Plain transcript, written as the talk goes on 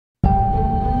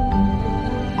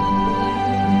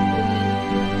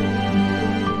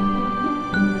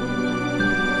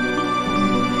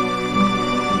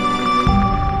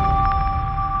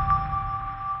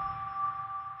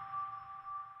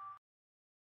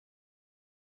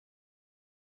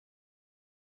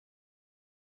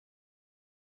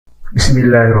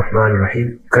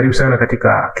Bismillahirrahmanirrahim. Karibu sana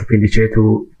katika kipindi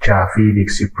chetu cha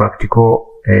physics practical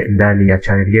ndani ya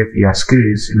channel yetu ya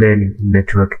Skills Learning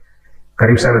Network.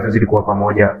 Karibu sana, tuzidi kuwa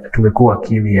pamoja. Tumekuwa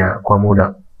kimya kwa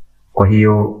muda, kwa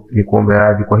hiyo ni kuombe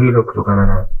radhi kwa hilo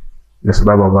kutokana na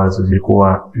sababu ambazo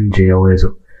zilikuwa nje ya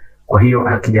uwezo. Kwa hiyo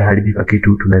hakijaharibika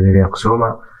kitu, tunaendelea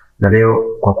kusoma, na leo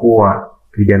kwa kuwa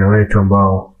vijana wetu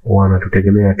ambao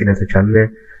wanatutegemea kidato cha 4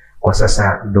 kwa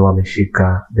sasa ndo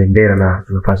wameshika bendera na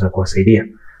tunapaswa kuwasaidia.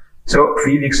 So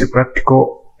physics practical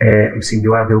msingi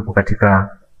wake upo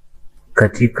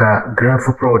katika graph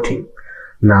plotting,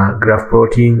 na graph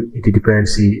plotting it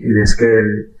depends the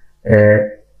scale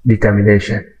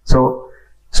determination. So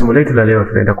somo letu la leo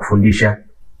tunaenda kufundisha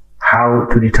how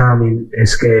to determine a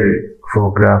scale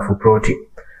for graph plotting,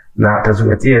 na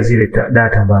tazingatia zile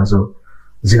data ambazo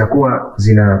zinakuwa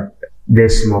zina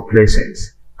decimal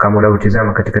places. Kama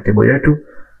unavyotazama katika table yetu,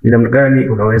 ni namna gani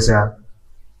unaweza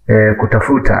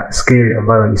kutafuta scale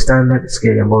ambayo ni standard,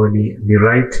 scale ambayo ni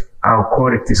right au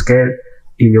correct scale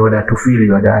in order to fill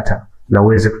your data, na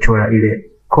uweze kuchora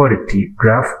ile correct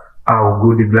graph au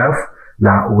good graph,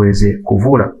 na uweze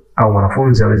kuvuna au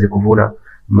mwanafunzi aweze kuvuna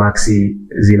marks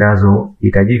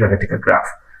zinazohitajika katika graph.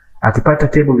 Akipata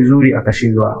table vizuri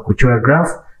akashindwa kuchora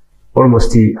graph,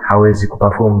 almost hawezi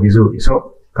kuperform vizuri.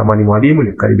 So kama ni mwalimu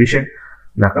nikukaribishe,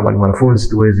 na kama ni mwanafunzi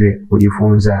tuweze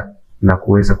kujifunza na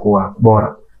kuweza kuwa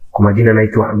bora. Kwa majina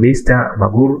naitwa Mr.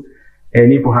 Maguru.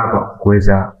 Nipo hapa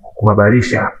kuweza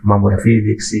kuhabarisha mambo ya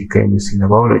physics, chemistry na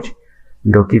biology.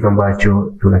 Ndio kitu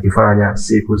ambacho tunakifanya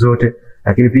siku zote,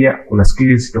 lakini pia kuna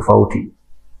skills tofauti.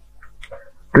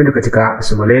 Twende katika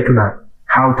somo letu na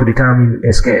how to determine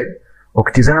a scale.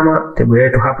 Ukitizama table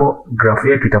yetu hapo, graph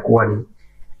yetu itakuwa ni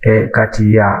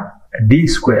kati ya d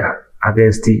square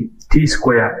against t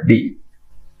square d.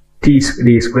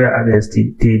 D square against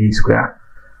TD square.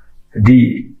 D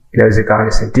inaweza kuwa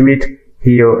ni centimeter.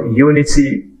 Hiyo units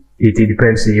it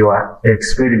depends your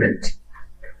experiment.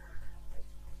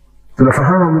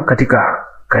 Tunafahamu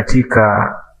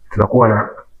katika tunakuwa na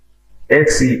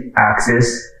x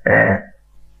axis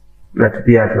na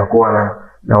pia tunakuwa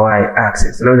na y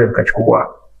axis. Tunaweza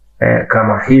tukachukua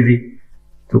kama hivi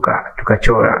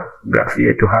tukachora graph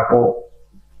yetu hapo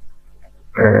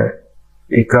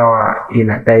ikawa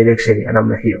ina direction ya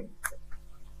namna hiyo,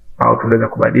 au tunaweza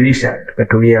kubadilisha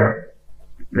tukatumia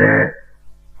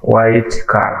white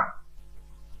color.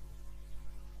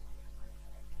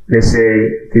 Let's say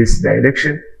this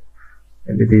direction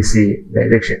and this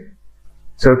direction.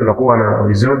 So tunakuwa na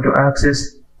horizontal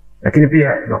axis, lakini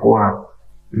pia tunakuwa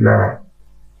na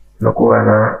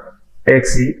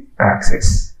x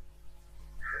axis.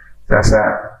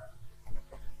 Sasa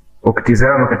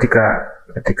ukitizama katika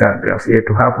graph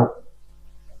yetu hapo,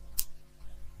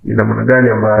 ni namna gani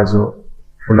ambazo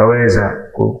unaweza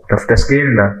kutafuta scale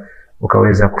na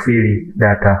ukaweza kufili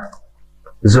data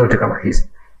zote kama hizi.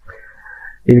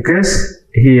 In case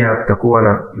hii hapa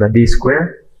kutakuwa na d square,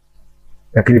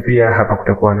 lakini pia hapa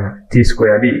kutakuwa na t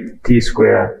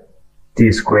square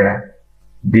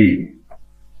d.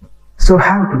 So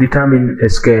how to determine a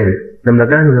scale? Namna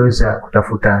gani unaweza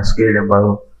kutafuta scale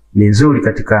ambayo ni nzuri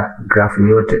katika graph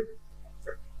yote?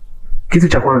 Kitu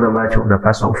cha kwanza ambacho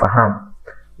unapaswa ufahamu,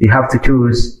 you have to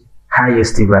choose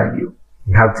highest value.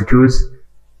 You have to choose,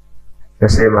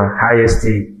 nasema highest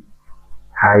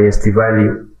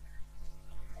value.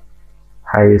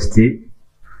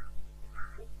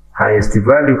 Highest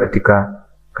value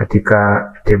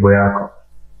katika table yako.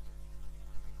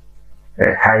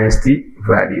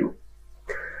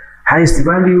 Highest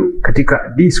value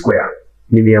katika d square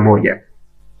ni 100.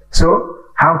 So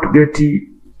how to get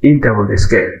interval the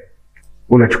scale?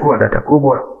 Unachukua data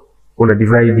kubwa, una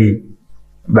divide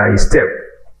by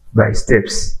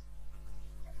steps.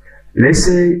 Let's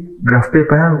say graph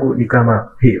paper yangu ni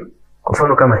kama hiyo. Kwa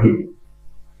mfano kama hii.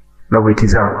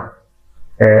 Unavyoitazama.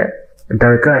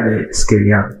 Nitawekaje scale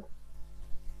yangu?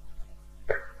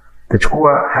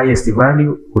 Utachukua highest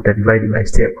value, utadivide by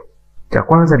step. Cha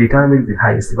kwanza determine the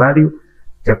highest value.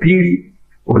 Cha pili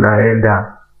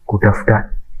unaenda kutafuta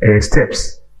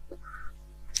steps.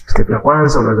 Step ya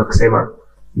kwanza unaweza kusema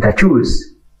nita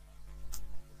choose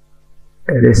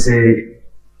let's say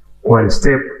 1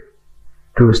 step,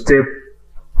 2 step,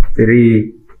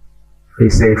 3,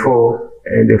 let's say 4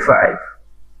 and 5.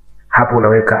 Hapo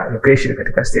unaweka location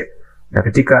katika step, na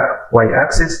katika y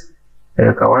axis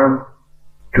weka 1,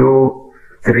 2,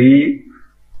 3,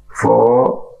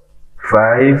 4,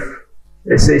 5,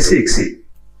 let's say 6.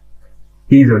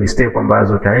 Hizo ni step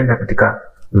ambazo utaenda katika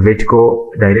vertical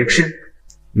direction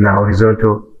na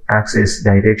horizontal axis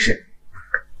direction.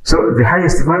 So the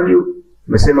highest value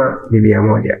tumesema ni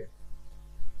 100.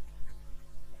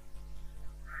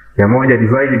 100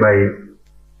 divide by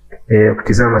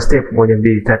ukitizama step 1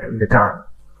 2 3 4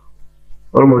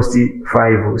 5, almost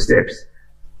 5 steps,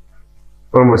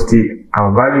 almost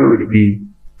our value will be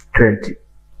 20.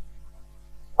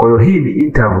 Kwa hiyo hii ni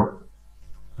interval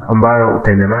ambayo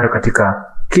utaenda nayo katika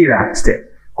kila step.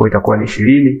 Kwa hiyo itakuwa ni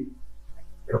 20,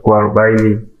 itakuwa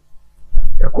 40,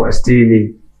 itakuwa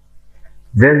 60,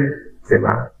 then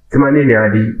 80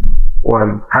 hadi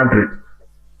 100.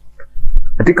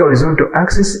 Katika horizontal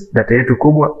axis data yetu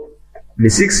kubwa ni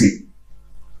 60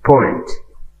 point,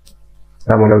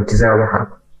 kama unautizama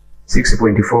hapa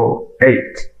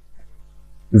 6.48.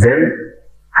 Then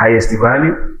highest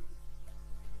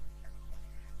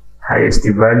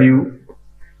value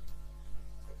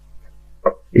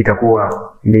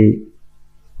itakuwa ni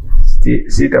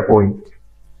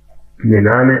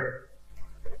 6.48.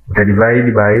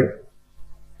 utadivide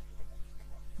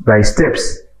by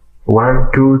steps 1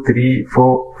 2 3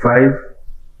 4 5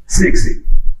 6,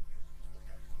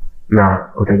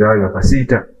 na utagawanya kwa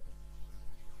 6.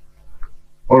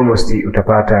 Almost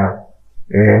utapata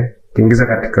tingiza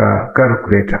katika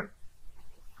calculator,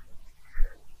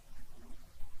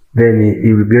 then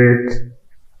you will get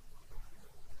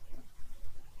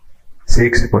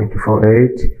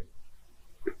 6.48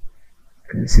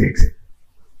 6.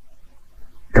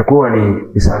 Itakuwa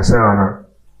ni sawasawa na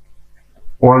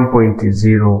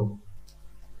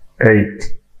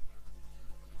 1.08.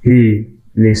 Hii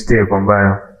ni step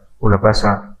ambayo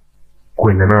unapaswa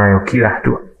kuenda nayo kila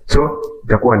hatua. So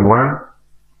itakuwa ni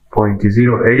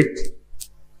 1.08.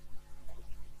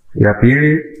 Ya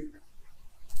pili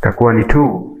itakuwa ni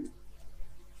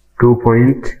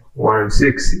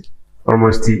 2.16.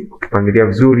 Almost ukipangilia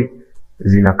vizuri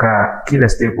zinakaa kila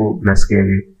step na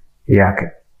scale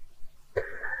yake.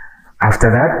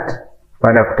 After that,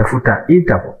 baada ya kutafuta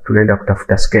interval, tunaenda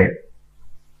kutafuta scale.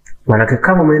 Maana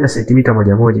kama umeenda sentimita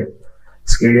moja,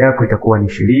 scale yako itakuwa ni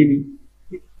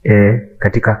 20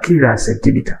 katika kila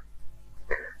sentimita.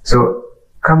 So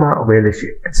kama umeenda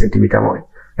sentimita moja,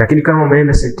 lakini kama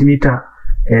umeenda sentimita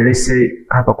let's say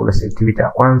hapa kuna sentimita ya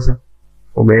kwanza,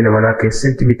 umeenda manake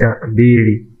sentimita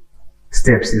 2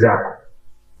 steps zako.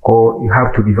 So you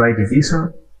have to divide this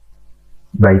one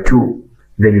by 2,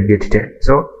 then you get 10.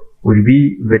 So will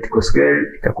be vertical scale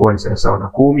itakuwa ni sawa na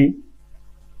 10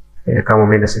 kama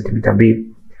umeenda sentimita 2.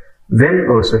 Then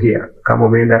also here kama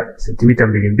umeenda sentimita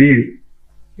 2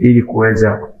 ili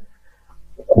kuweza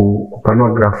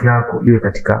kupanua graph yako iwe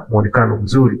katika muonekano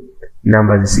mzuri,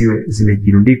 namba zisiwe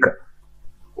zimejirundika,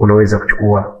 unaweza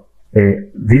kuchukua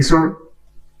this one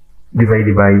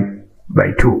divide by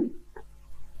 2.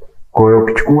 Kwa hiyo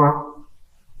ukichukua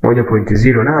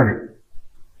 1.08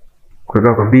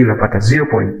 kuweka kwa 2 unapata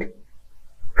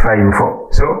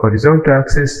 0.54. So horizontal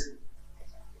axis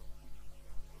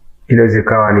inaweza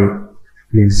ikawa ni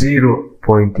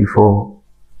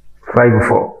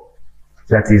 0.454.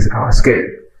 That is our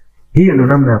scale. Hiyo ndio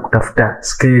namna ya kutafuta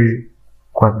scale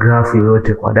kwa graph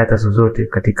yoyote, kwa data zozote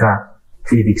katika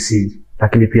physics,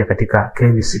 lakini pia katika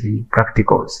chemistry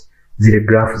practicals. Zile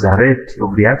graph za rate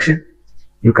of reaction,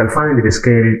 you can find the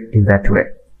scale in that way.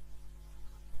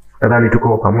 Nadhani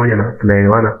tuko pamoja na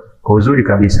tunaelewana kwa uzuri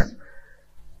kabisa.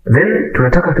 Then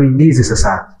tunataka tuingize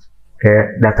sasa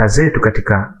data zetu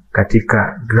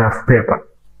katika graph paper.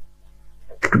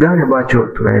 Kitu gani ambacho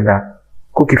tunaenda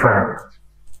kukifanya?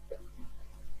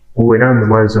 Uwe nami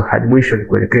mwanzo hadi mwisho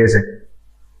nikuelekeze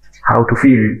how to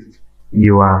fill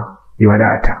your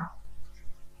data.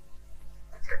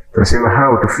 Tunasema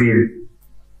how to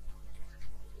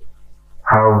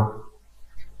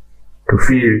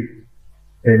fill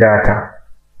a data.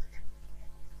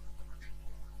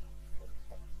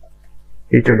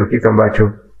 Hicho ndio kitu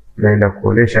ambacho naenda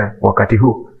kuonesha wakati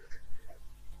huu.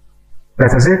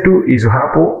 Data zetu hizo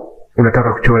hapo,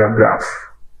 unataka kuchora graph.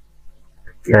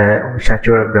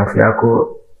 Umeshachora graph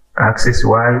yako axis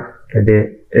y and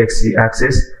x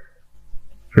axis.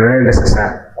 Tunaenda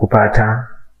sasa kupata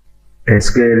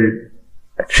scale.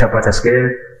 Tushapata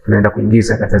scale, tunaenda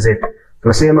kuingiza data zetu.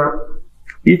 Tunasema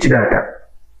each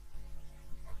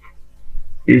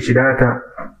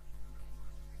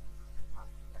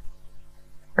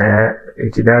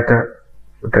data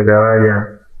utagawanya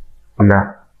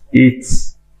na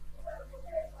its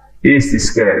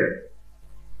scale.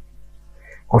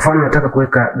 Kwa mfano nataka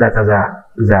kuweka data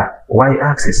za y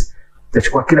axis,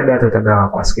 utachukua kila data utagawa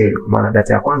kwa scale. Kwa maana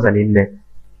data ya kwanza ni 4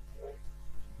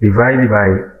 divide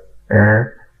by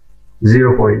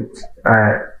 0.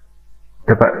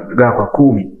 Utagawa kwa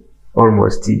 10,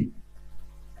 almost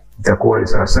itakuwa ni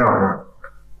sawa na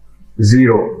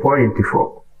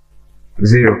 0.4.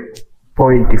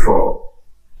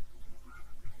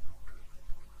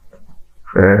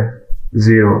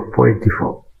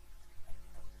 0.4.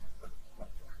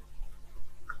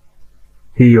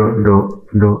 Hiyo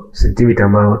ndo sentimita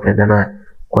ambayo utaenda nayo.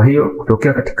 Kwa hiyo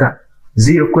kutokea katika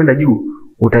 0 kwenda juu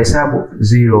utahesabu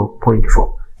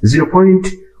 0.4.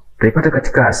 0 utaipata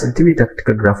katika sentimita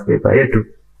katika graph paper yetu.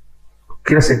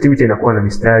 Kila sentimita inakuwa na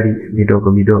mistari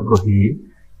midogo midogo hii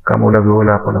kama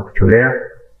unavyoona hapo na kucholea.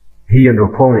 Hiyo ndio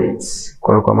points.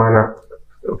 Kwa hiyo kwa maana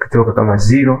ukitoka kama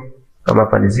 0, kama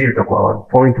hapa ni 0 itakuwa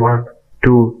 1.1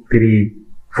 2 3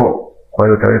 4. Kwa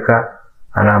hiyo utaweka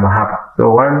alama hapa. So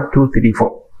 1 2 3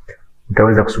 4.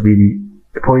 Utaweza kusubiri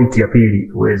point ya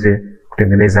pili uweze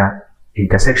kutengeneza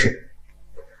intersection.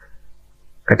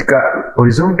 Katika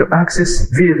horizontal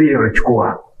axis vile vile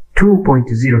unachukua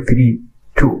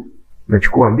 2.032.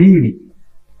 Unachukua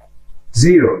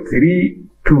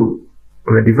 2.032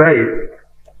 una divide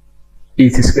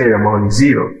each scale ambayo ni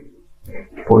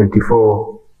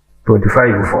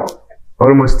 0.454.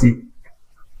 Almost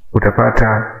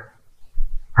utapata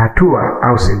hatua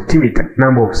au centimeter,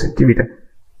 number of centimeter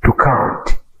to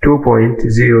count.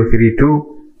 2.032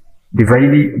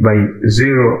 divided by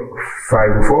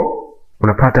 0.54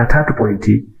 unapata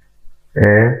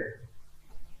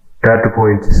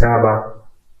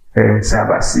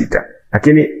 3.776.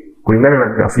 Lakini kulingana na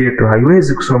grafu yetu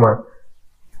haiwezi kusoma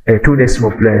 2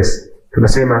 decimal place.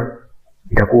 Tunasema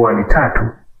itakuwa ni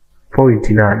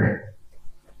 3.8.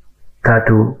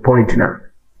 3.8.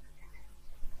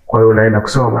 Kwa hiyo unaenda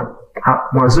kusoma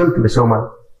mwanzo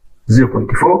tumesoma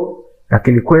 0.4,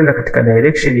 lakini kwenda katika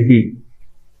direction hii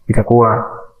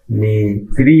itakuwa ni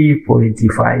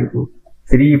 3.5,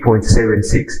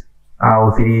 3.76 au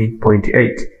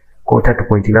 3.8. Kwa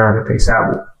 3.8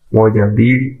 utahesabu 1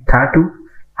 2 3.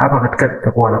 Hapa katikati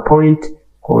itakuwa na point,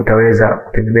 kwa utaweza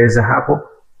kutengeneza hapo,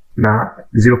 na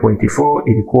 0.4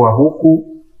 ilikuwa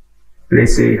huku,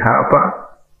 let's say hapa,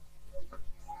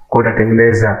 kwa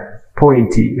utatengeneza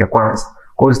point ya kwanza.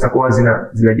 Kwa hiyo zitakuwa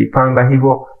zinajipanga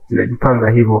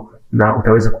hivyo na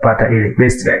utaweza kupata ile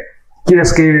baseline. Kila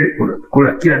scale,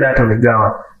 kila data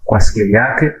unagawa kwa scale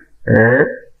yake.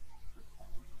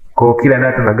 Kwa kila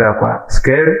data unagawa kwa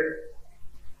scale,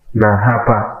 na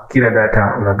hapa kila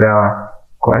data unagawa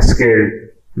kwa scale,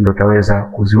 ndio utaweza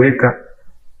kuziweka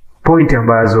point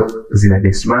ambazo zina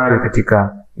decimal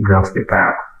katika graph paper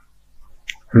yako.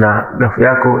 Na graph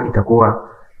yako itakuwa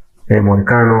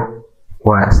muonekano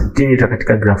wa sentimita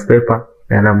katika graph paper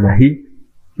ya namna hii,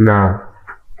 na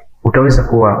utaweza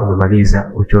kuwa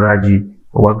umemaliza uchoraji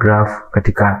wa graph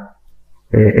katika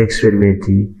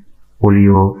experiment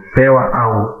uliopewa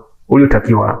au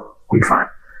uliotakiwa kuifanya.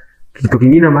 Kitu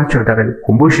kingine ambacho nataka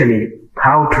nikukumbushe ni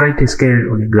how to write a scale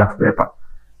on a graph paper.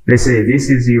 Let's say this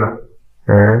is your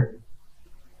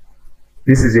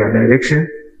direction.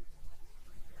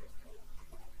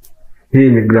 Hii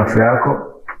ni graph yako.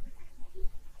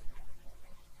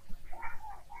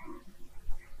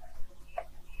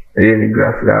 Hii ni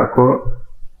graph yako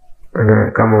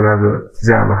kama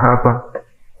unavyotazama hapa.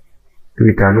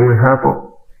 Tuitanue hapo.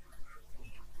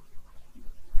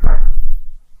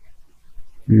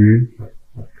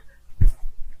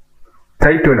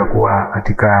 Title inakuwa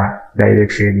katika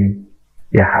direction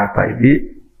ya hapa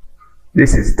hivi.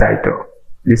 This is title.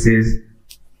 This is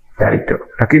title.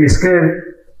 Lakini scale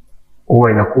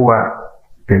huwa inakuwa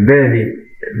pembeni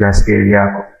na scale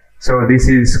yako. So this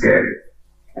is scale.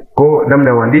 Kwa namna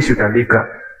ya uandishi utaandika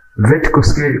vertical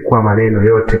scale kwa maneno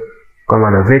yote. Kwa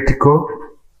maana vertical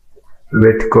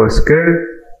scale,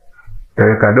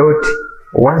 utaweka dot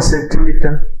 1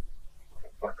 cm.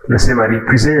 Tunasema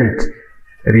represent.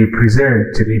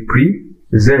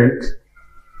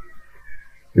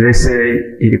 Let's say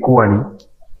ilikuwa ni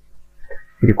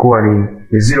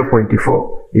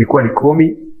 0.4, ilikuwa ni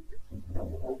 10,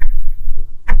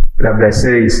 labda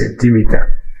say centimeter,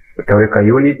 utaweka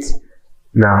unit,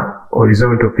 na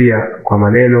horizontal pia kwa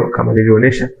maneno kama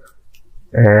nilivyoonyesha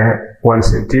 1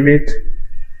 cm.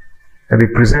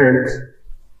 Represent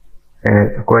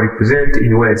kwa represent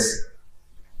in words.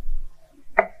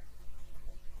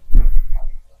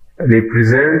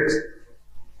 Represent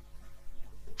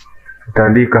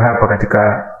utaandika hapa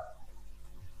katika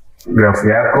graph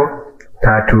yako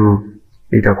 3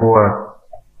 itakuwa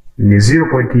ni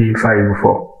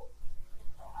 0.54.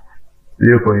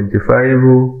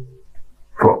 0.54.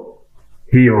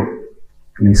 Hiyo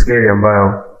ni scale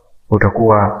ambayo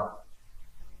utakuwa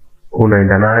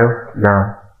unaenda nayo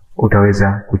na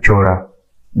utaweza kuchora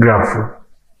graph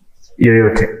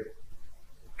yoyote.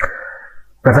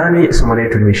 Nadhani somo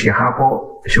letu limeishia hapo.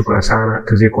 Shukrani sana,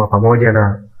 tuzikuwa pamoja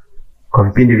na kwa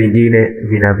vipindi vingine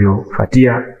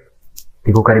vinavyofuatia.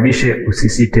 Nikukaribishe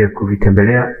usisite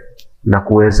kuvitembelea na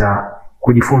kuweza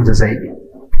kujifunza zaidi.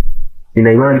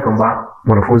 Nina imani kwamba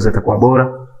mwanafunzi atakuwa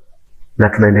bora, na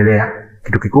tunaendelea.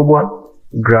 Kitu kikubwa,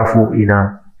 grafu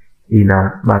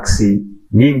ina maksi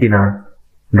nyingi, na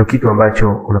ndio kitu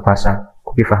ambacho unapaswa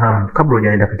kukifahamu kabla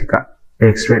hujaenda katika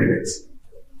experiments.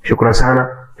 Shukrani sana,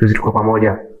 tuzidi kwa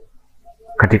pamoja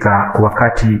katika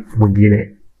wakati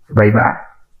mwingine. Bye bye.